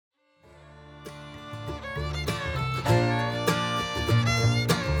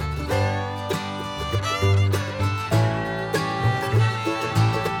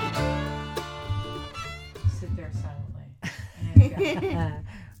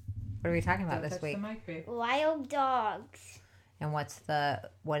What are we talking about Don't this touch week? the mic, babe. Wild dogs. And what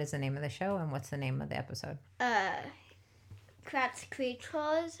is the name of the show and what's the name of the episode? Kratts,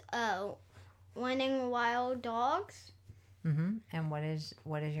 Kreatures. Winning wild dogs. Mm-hmm. And what is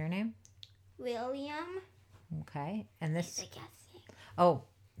your name? William. Okay. And this. He's a guest. Oh,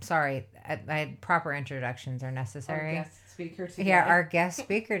 sorry. I proper introductions are necessary. Our guest speaker today. Yeah, our guest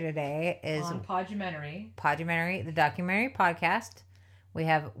speaker today is on Podumentary, the documentary podcast. We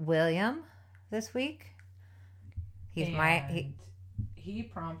have William this week. He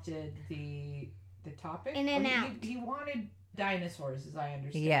prompted the topic. In and out. He wanted dinosaurs, as I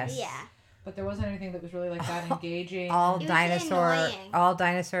understand. Yes. Yeah. But there wasn't anything that was really like that engaging. all It was dinosaur annoying.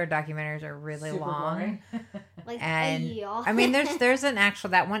 documentaries are really super long. boring. Like And a year. I mean, there's an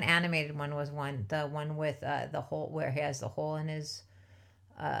actual, that one animated one was the one with the hole where he has the hole in his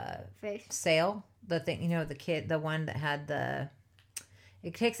Face. sail. The thing, the one that had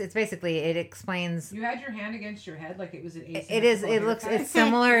it explains. You had your hand against your head like it was an ace. It's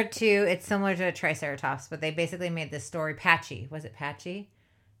similar to a triceratops, but they basically made this story. Patchy, was it Patchy?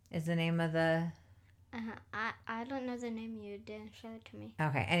 Is the name of the? I don't know the name. You didn't show it to me.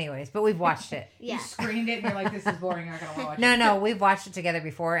 Okay. Anyways, but we've watched it. Yeah. You screened it and you're like, this is boring. I'm not gonna watch it. No, we've watched it together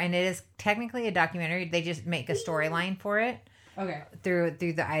before, and it is technically a documentary. They just make a storyline for it. Okay. Through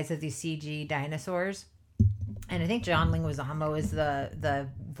the eyes of these CG dinosaurs. And I think John Leguizamo is the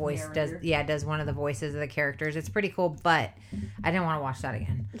voice, does one of the voices of the characters. It's pretty cool, but I didn't want to watch that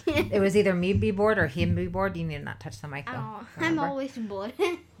again. It was either me be bored or him be bored. You need to not touch the mic, though. Oh, I'm always bored.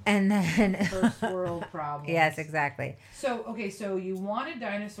 And then... First world problems. Yes, exactly. So you wanted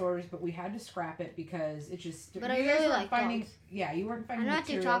dinosaurs, but we had to scrap it because it just... But I really like dogs. Yeah, you weren't finding I'm not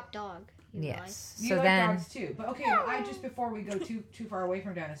material. to talk dog. Yes. You so like then... dogs, too. But okay, I just, before we go too far away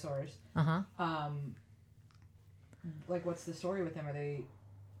from dinosaurs... like, what's the story with them? Are they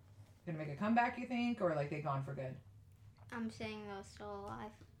going to make a comeback, you think? Or, like, they gone for good? I'm saying they're still alive.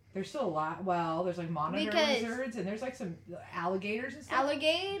 They're still alive. Well, there's, like, monitor lizards, and there's, like, some alligators and stuff.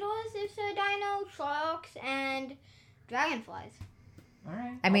 Alligators is a dino, sharks, and dragonflies. All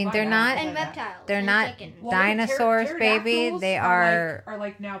right. I mean, they're not... And reptiles. They're and not chickens. dinosaurs, baby. They are... Are,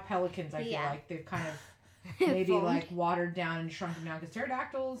 like, now pelicans, I feel like. They've kind of maybe, like, watered down and shrunken down. Because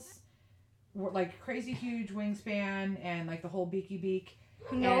pterodactyls... like crazy huge wingspan and like the whole beaky beak.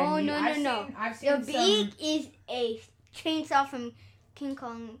 No. I've seen the beak is a chainsaw from King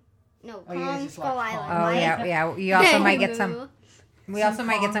Kong. No, Kong Skull Island. Oh right? yeah. You also might get some. We also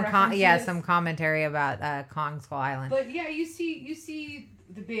might get references. some commentary about Kong Skull Island. But yeah, you see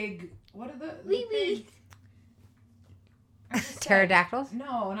the big. What are the Wee. Pterodactyls?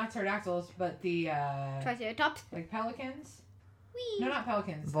 No, not pterodactyls, but the Triceratops. like pelicans. Wee. No, not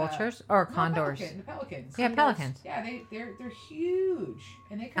pelicans. Vultures or condors? The pelicans. Yeah, pelicans. Yeah, they're huge,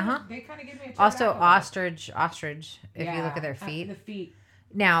 and they kind of give me a also pterodactyl. ostrich. If you look at their feet. The feet.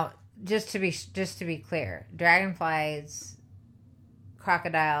 Now, just to be clear, dragonflies,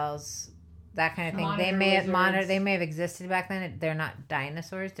 crocodiles, that kind of thing. They may have existed back then. They're not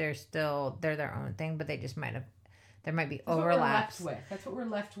dinosaurs. They're their own thing, but they just might have. There might be overlaps. That's what we're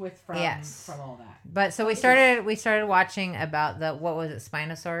left with from all that. But so we started watching about what was it,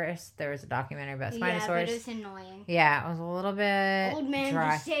 Spinosaurus? There was a documentary about Spinosaurus. Yeah, but it's annoying. Yeah, it was a little bit old man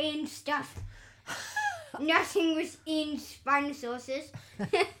dry. just saying stuff. Nothing was in Spinosaurus.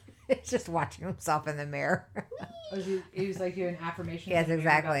 It's just watching himself in the mirror. He was like doing affirmations. Yes,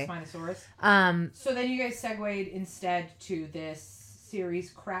 exactly. About Spinosaurus. So then you guys segued instead to this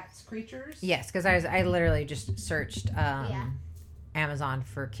series, Kratts, Kreatures. Yes, because I literally just searched Amazon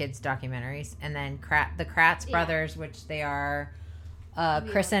for kids documentaries, and then the Kratts brothers, which they are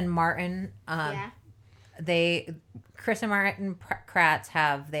Chris and Martin. Chris and Martin Kratts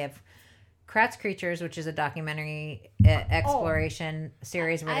have Kratts Kreatures, which is a documentary exploration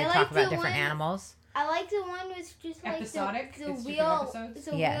series where they talk about different animals. I like the one with just like episodic. The weird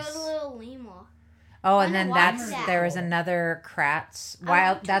little lemur. Oh, and then there was another Kratts.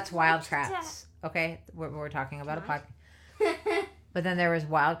 That's Wild Kratts. Okay, we're talking about a podcast. But then there was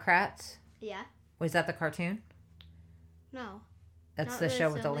Wild Kratts. Yeah. Was that the cartoon? No. That's the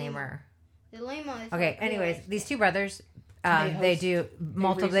show with the lemur. The lemur is okay, anyways, these two brothers, they do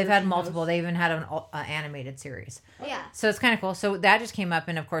multiple. They've had multiple. They even had an animated series. Yeah. So it's kind of cool. So that just came up,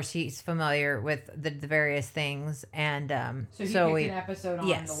 and of course he's familiar with the various things, and so he picked an episode on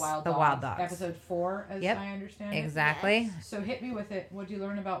the Wild Dogs. Episode 4, as I understand it. Exactly. Yes. So hit me with it. What did you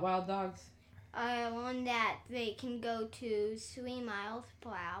learn about wild dogs? I learned that they can go to 3 miles per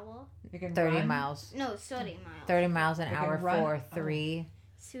hour. They can 30 run? miles. No, 30 miles. 30 miles an hour for 3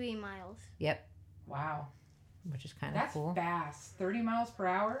 3 miles. Yep. Wow. which is kind of cool. That's fast. 30 miles per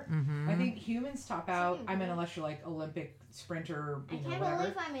hour. Mm-hmm. I think humans top out. I mean, unless you're like Olympic sprinter. I can't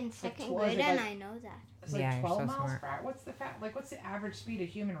believe I'm in second grade and I know that. It's like 12 miles per hour. What's the average speed a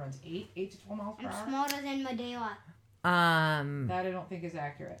human runs? 8 to 12 miles per hour. I'm smarter than Medea. That I don't think is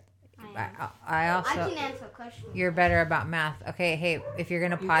accurate. I can answer questions. You're better about math. Okay, hey, if you're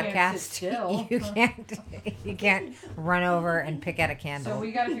gonna podcast, you can't run over and pick at a candle. So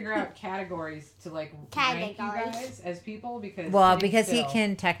we got to figure out categories to like rank you guys as people because he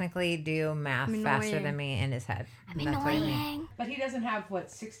can technically do math faster than me in his head. I'm annoying. But he doesn't have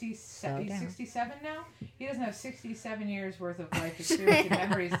 67. He's 67 now. He doesn't have 67 years worth of life experience and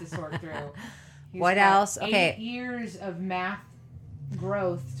memories to sort through. What else? Okay, 8 years of math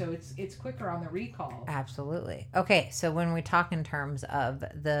growth, so it's quicker on the recall. Absolutely. Okay, so when we talk in terms of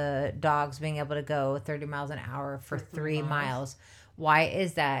the dogs being able to go 30 miles an hour for 3 miles, why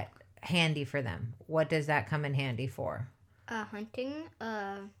is that handy for them? What does that come in handy for? Hunting,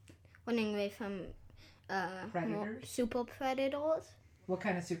 running away from predators, super predators. What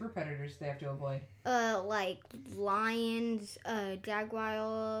kind of super predators do they have to avoid? Like lions,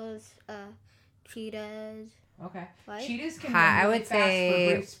 jaguars, cheetahs. Okay. Right? Cheetahs can run really fast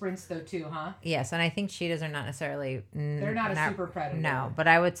for brief sprints, though, too, huh? Yes, and I think cheetahs are not necessarily... They're not a super predator. No, but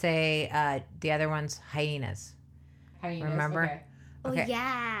I would say the other one's hyenas. Remember? Okay. Oh,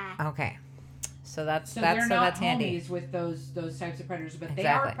 yeah. Okay. So that's they're not handy. homies with those types of predators, but they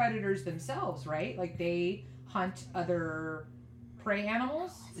are predators themselves, right? Like they hunt other prey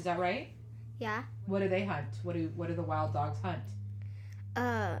animals. Is that right? Yeah. What do they hunt? What do the wild dogs hunt?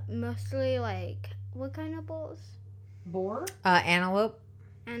 Mostly like... What kind of bulls? Boar? Antelope.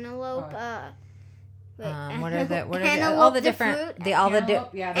 Antelope. What are all the different? They love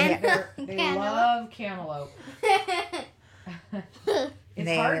cantaloupe.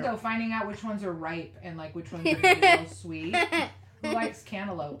 It's hard though finding out which ones are ripe and like which ones are real sweet. Who likes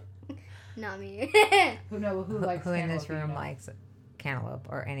cantaloupe? Not me. Who likes? Who in this room likes cantaloupe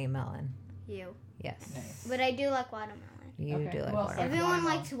or any melon? You. Yes. Nice. But I do like watermelon. You do like watermelon. Everyone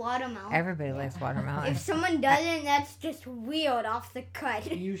likes watermelon. Everybody likes watermelon. If someone doesn't, that's just weird off the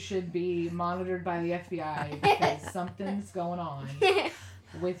cut. You should be monitored by the FBI because something's going on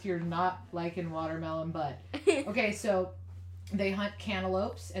with your not liking watermelon butt. Okay, so they hunt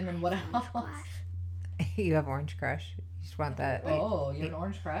cantaloupes, and then what else? You have Orange Crush. You just want that. Oh, you have an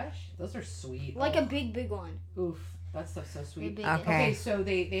Orange Crush? Those are sweet. Like a big one. Oof, that stuff's so sweet. Okay, so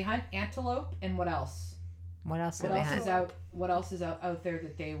they hunt antelope, and what else? What else do they hunt? What else is out there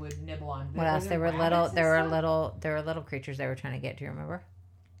that they would nibble on? What else? There were little creatures they were trying to get. Do you remember?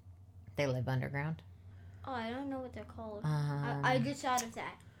 They live underground. Oh, I don't know what they're called. I just thought of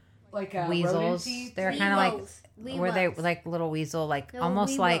that. Like weasels. They're kind of like were they like little weasel, like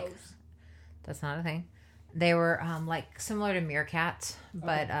almost like. That's not a thing. They were like similar to meerkats,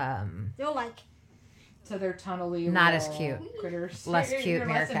 but they're like. So they're tunnely, not as cute, critters. Less cute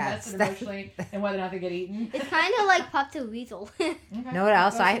meerkats. Emotionally, and whether or not they get eaten. It's kind of like Pup the Weasel. Okay. Know what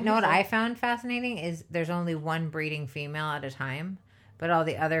else? What I found fascinating is there's only one breeding female at a time, but all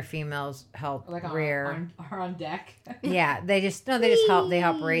the other females help rear. Are on deck. Yeah, they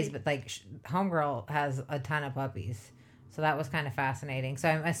help raise, but like Homegirl has a ton of puppies, so that was kind of fascinating. So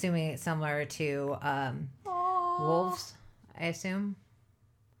I'm assuming it's similar to wolves. I assume.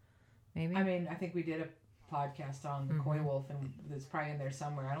 Maybe. I mean, I think we did a podcast on the coy wolf, and it's probably in there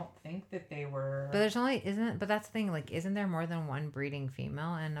somewhere. I don't think that they were. But there's only but that's the thing. Like, isn't there more than one breeding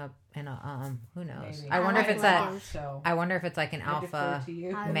female and a who knows? Maybe. I wonder if it's I wonder if it's like an alpha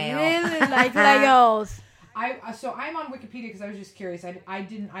male. I really like Legos. So I'm on Wikipedia because I was just curious. I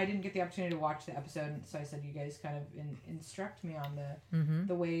didn't get the opportunity to watch the episode, so I said you guys kind of instruct me on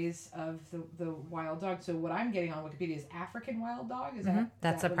the ways of the wild dog. So what I'm getting on Wikipedia is African wild dog. Is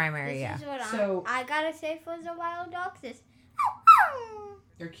that's the primary? Yeah. So I gotta say for the wild dogs is.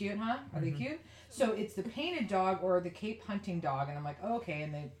 They're cute, huh? Are they cute? So it's the painted dog or the Cape hunting dog, and I'm like, oh, okay,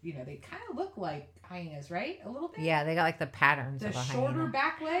 and they kind of look like hyenas, right? A little bit. Yeah, they got like the patterns. The shorter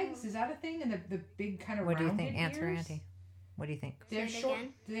back legs, is that a thing? And the big kind of. What do you think, ears? Answer, Auntie? What do you think? Do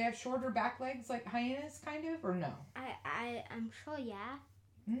they have shorter back legs like hyenas, kind of, or no? I'm sure, yeah.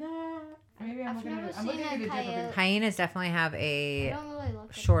 No, maybe I'm looking at a different. Hyenas definitely have a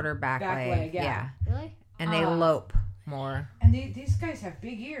shorter back leg. Yeah. Really? And they lope more. And these guys have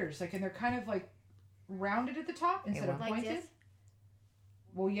big ears, like, and they're kind of like rounded at the top instead of pointed. Like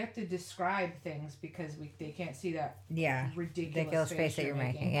well, you have to describe things because they can't see that. Yeah. Ridiculous face that you're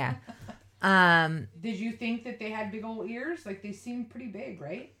making. Yeah. Did you think that they had big old ears? Like they seem pretty big,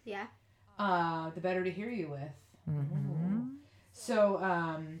 right? Yeah. The better to hear you with. Mm-hmm.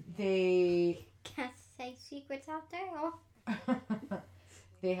 So they. say secrets out there.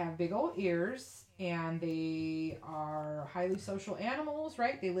 They have big old ears, and they are highly social animals,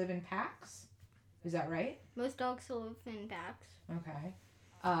 right? They live in packs. Is that right? Most dogs live in packs. Okay.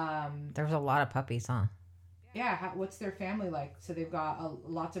 There's a lot of puppies, huh? Yeah. What's their family like? So they've got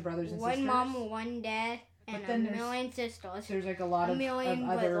lots of brothers and sisters. One mom, one dad, and a million sisters. There's like a lot of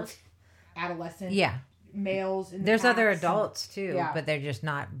other adolescent males. There's other adults too, but they're just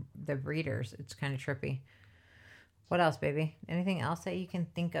not the breeders. It's kind of trippy. What else, baby? Anything else that you can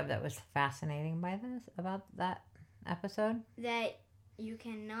think of that was fascinating about that episode? That you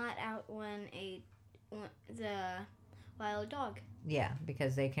cannot outrun the wild dog. Yeah,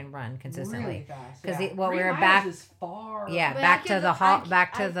 because they can run consistently. Really fast. Because 3 we're miles back. Is far. Yeah, But back to the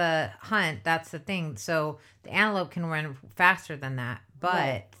hunt. That's the thing. So the antelope can run faster than that,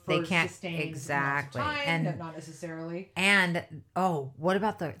 but they can't exactly. Time, and not necessarily. And what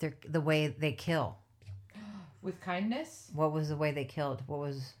about the way they kill? With kindness? What was the way they killed?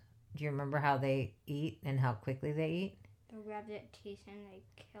 Do you remember how they eat and how quickly they eat? They grab their teeth and they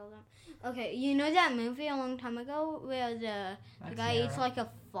kill them. Okay, you know that movie a long time ago where the guy eats like a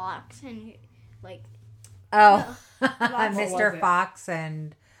fox and like... Oh, Mr. Fox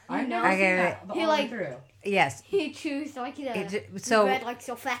and... I've never seen that all the way through. Yes. He chews like the bread like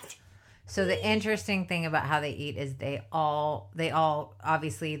so fast. So the interesting thing about how they eat is they all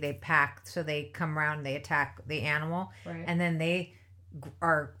obviously they pack, so they come around, they attack the animal, right. And then they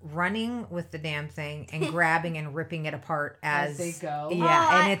are running with the damn thing and grabbing and ripping it apart as they go.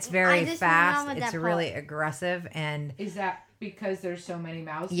 Yeah, and it's very fast. It's really aggressive. And is that because there's so many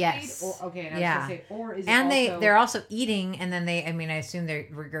mouths? Yes. To feed? Or, okay. And I was gonna say, or is it and also... they're also eating, and then I assume they're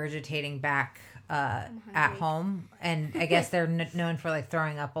regurgitating back. At home, and I guess they're known for like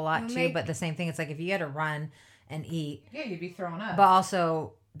throwing up a lot too. But the same thing, it's like if you had to run and eat, you'd be throwing up. But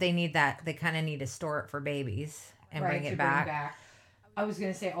also, they need that. They kind of need to store it for babies and bring it back. I was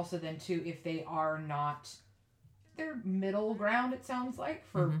gonna say also then too, if they are not, they're middle ground. It sounds like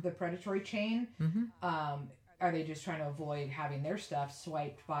for the predatory chain. Mm-hmm. Are they just trying to avoid having their stuff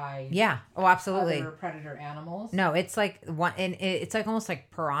swiped by? Yeah. Oh, absolutely. Other predator animals. No, it's like it's like almost like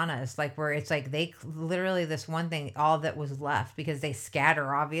piranhas, like where it's like they literally this one thing, all that was left because they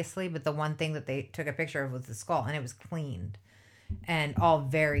scatter obviously, but the one thing that they took a picture of was the skull, and it was cleaned, and all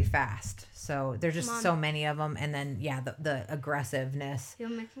very fast. So there's just so many of them, and then the aggressiveness. You're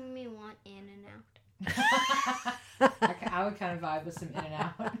making me want In-N-Out. I would kind of vibe with some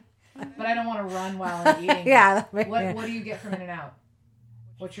In-N-Out. But I don't want to run while I'm eating. Yeah. What do you get from In-N-Out?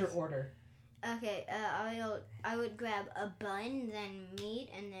 What's your order? Okay, I would grab a bun, then meat,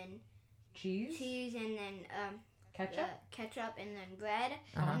 and then cheese, and then ketchup, and then bread,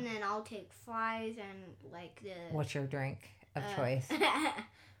 and then I'll take fries and like the. What's your drink of choice?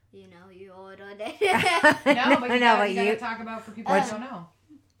 You ordered it. No, but you gotta talk about for people who don't know.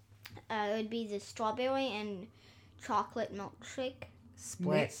 It would be the strawberry and chocolate milkshake.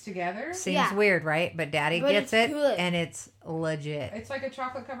 Split mixed together. Seems weird, right? But Daddy gets it, good. And it's legit. It's like a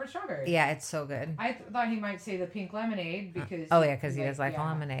chocolate covered strawberry. Yeah, it's so good. I thought he might say the pink lemonade because. Because he does like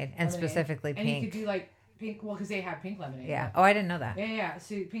lemonade, and specifically pink. And he could do like pink, because they have pink lemonade. Yeah. Oh, I didn't know that. Yeah.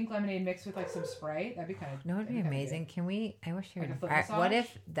 So pink lemonade mixed with like some Sprite. That'd be kind of. No, it'd be amazing. Can we? I wish you would. Like what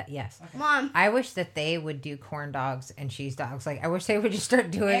if that? Yes. Okay. Mom. I wish that they would do corn dogs and cheese dogs. Like I wish they would just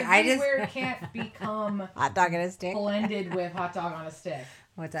start doing. Everywhere can't become hot dog on a stick blended with hot dog on a stick.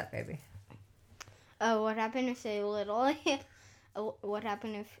 What's up, baby? What happened if they little? What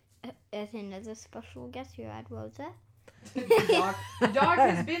happened if, as another special guest, you had Rosa? The dog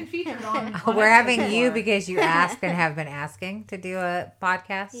has been featured on We're having you because you asked and have been asking to do a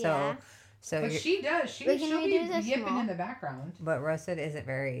podcast. Yeah. So but she does. She'll be yipping in the background. But Rosa isn't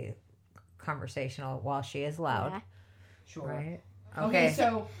very conversational while she is loud. Yeah. Sure. Right? Okay,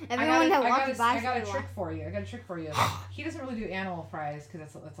 so everyone I got a trick for you. He doesn't really do animal fries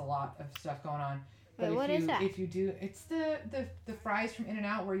because that's a lot of stuff going on. But wait, what is that? If you do, it's the fries from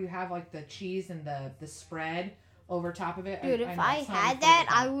In-N-Out where you have like the cheese and the spread over top of it. Dude, if I had that,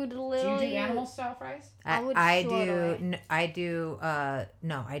 I would literally. Do you do animal style fries? I do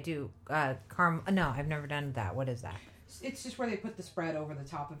caramel. No, I've never done that. What is that? It's just where they put the spread over the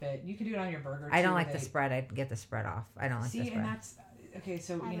top of it. You can do it on your burger. I don't like the spread. I get the spread off. I don't like the spread. And that's okay.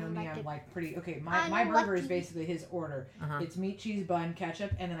 So me, I'm like pretty okay. My burger is basically his order. It's meat, cheese, bun,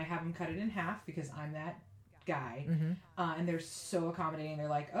 ketchup, and then I have him cut it in half because I'm that guy. And they're so accommodating. They're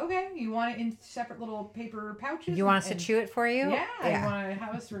like, okay, you want it in separate little paper pouches? You want us to chew it for you? Yeah. You want to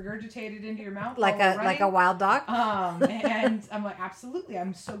have us regurgitate it into your mouth like a wild dog? And I'm like, absolutely.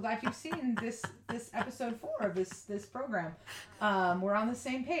 I'm so glad you've seen this episode 4 of this program. We're on the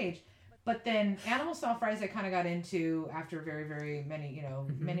same page. But then animal style fries I kind of got into after very, very many,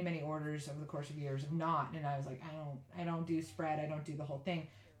 many orders over the course of years of not. And I was like, I don't do spread. I don't do the whole thing.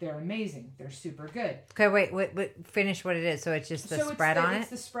 They're amazing. They're super good. Okay, wait. Finish what it is. So it's just the spread on it? It's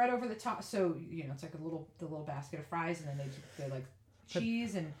the spread over the top. So, it's like the little basket of fries, and then they like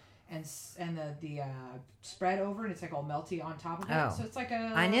cheese and the spread over, and it's like all melty on top of it. So it's like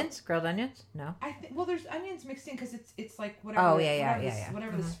grilled onions? No. There's onions mixed in because it's like whatever. Oh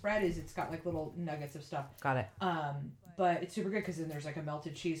whatever the spread is, it's got like little nuggets of stuff. Got it. But it's super good because then there's like a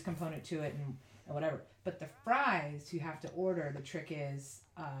melted cheese component to it and whatever. But the fries you have to order. The trick is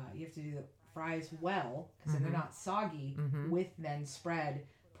you have to do the fries well because then they're not soggy with then spread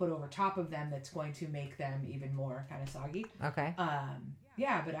put over top of them that's going to make them even more kind of soggy. Okay.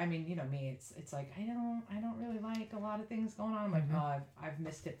 Yeah, but I mean, me, it's like I don't really like a lot of things going on. I'm like, I've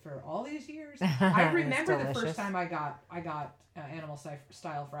missed it for all these years. I remember the first time I got animal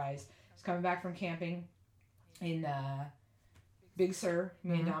style fries. I was coming back from camping in Big Sur.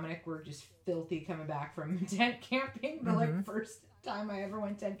 Me and Dominic were just filthy coming back from tent camping. The first time I ever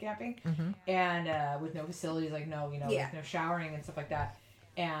went tent camping, and with no facilities, like with no showering and stuff like that.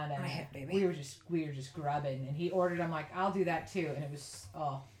 And we were just grubbing, and he ordered. I'm like, I'll do that too, and it was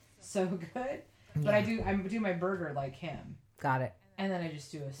so good. Yeah. But I do my burger like him. Got it. And then I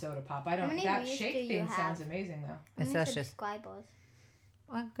just do a soda pop. That shake thing sounds amazing though. How many subscribers?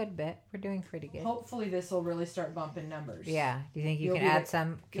 Well, a good bit. We're doing pretty good. Hopefully this will really start bumping numbers. Yeah. Do you think you can add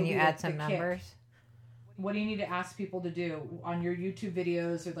some? Can you add some numbers? What do you need to ask people to do on your YouTube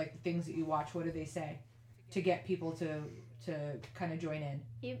videos or like the things that you watch? What do they say to get people to kind of join in?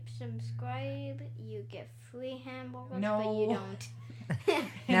 You subscribe, you get free hamburgers, but you don't.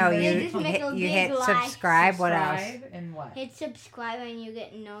 No, you hit subscribe. What else? And what? Hit subscribe and you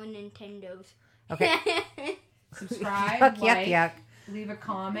get no Nintendos. Okay. Subscribe, yuck. Leave a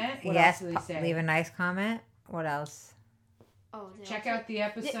comment. What else do they say? Leave a nice comment. What else? Oh, check out the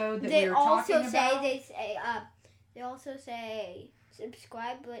episode that we were talking about. They also say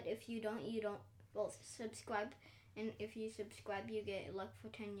subscribe, but if you don't, subscribe. And if you subscribe, you get luck for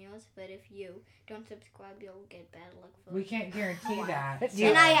 10 years. But if you don't subscribe, you'll get bad luck for... We can't guarantee that.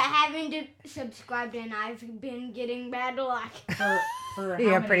 And I haven't subscribed, and I've been getting bad luck. For you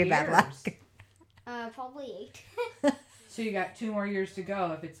have pretty years? bad luck. Probably 8. So you got 2 more years to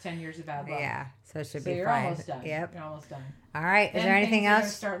go if it's 10 years of bad luck. Yeah, so it should be you're fine. Almost done. Yep. You're almost done. All right. Is there anything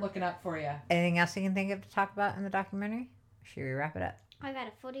else? Start looking up for you. Anything else you can think of to talk about in the documentary? Should we wrap it up? I got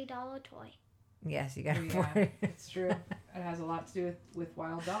a $40 toy. Yes, you got to afford. It's true. It has a lot to do with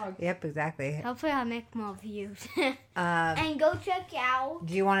wild dogs. Yep, exactly. Hopefully I'll make more views. And go check out...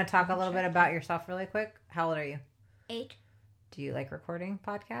 Do you want to talk a little bit about yourself really quick? How old are you? 8. Do you like recording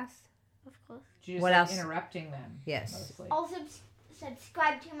podcasts? Of course. Do you just like interrupting them? Yes. Mostly? Also,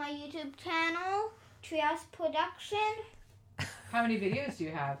 subscribe to my YouTube channel, Treehouse Production. How many videos do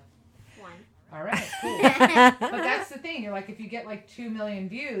you have? 1. All right, cool. But that's the thing. You're like, if you get like 2 million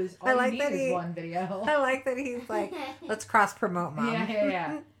views, all you need is one video. I like that he's like, let's cross promote, Mom.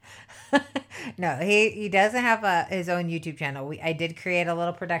 Yeah. No, he doesn't have his own YouTube channel. I did create a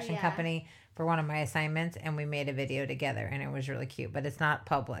little production company for one of my assignments, and we made a video together, and it was really cute. But it's not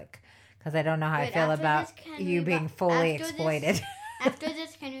public because I don't know how I feel about you being fully exploited. After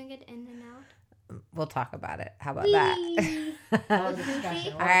this, can we get in and out? We'll talk about it. How about that?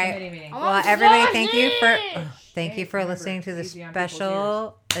 All right. Well, everybody, thank you for listening to the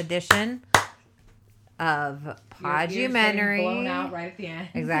special edition of Podumentary. Blown out right at the end.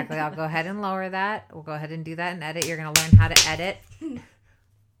 Exactly. I'll go ahead and lower that. We'll go ahead and do that and edit. You're going to learn how to edit.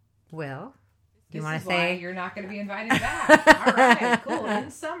 Will, you want to say? You're not going to be invited back. All right. Cool. In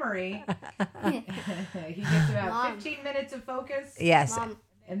summary, he gets about 15 minutes of focus. Yes. Mom.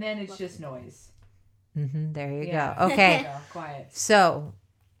 And then it's just noise. There you go. Okay. Quiet. So,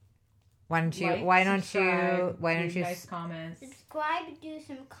 why don't you nice comments. Subscribe, do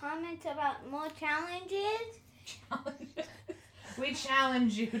some comments about more challenges. We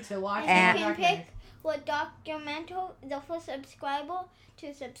challenge you to watch. And you can pick what documental the first subscriber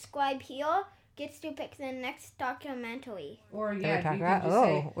to subscribe here gets to pick the next documentary. Or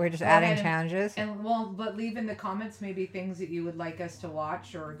we're just adding challenges. But leave in the comments maybe things that you would like us to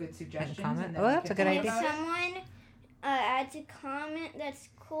watch or good suggestions. That's a good idea. If someone adds a comment that's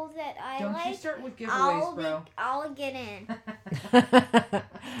cool that I like, don't you start with giveaways, bro. I'll get in.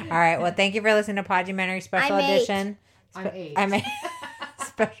 All right. Well, thank you for listening to Podumentary Special Edition. I'm 8.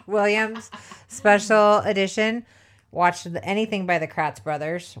 Williams Special Edition. Watched anything by the Kratts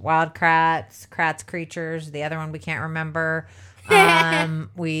brothers. Wild Kratts, Kratts Creatures, the other one we can't remember.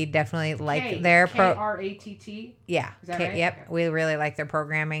 We definitely like their Kratt. Yeah. Is that right? Yep. Okay. We really like their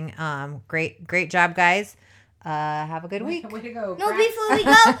programming. Great job, guys. Have a good week. Way to go. No, before we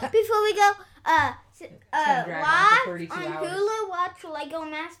go, live on Hulu, watch Lego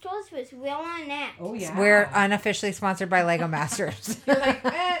Masters with Will and Nat. Oh yeah. We're unofficially sponsored by Lego Masters. You're like,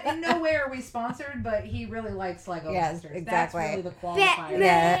 in no way are we sponsored, but he really likes Lego Masters. Exactly. That's really the qualifier.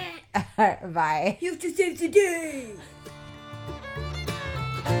 Yeah. Bye. You have to save the day.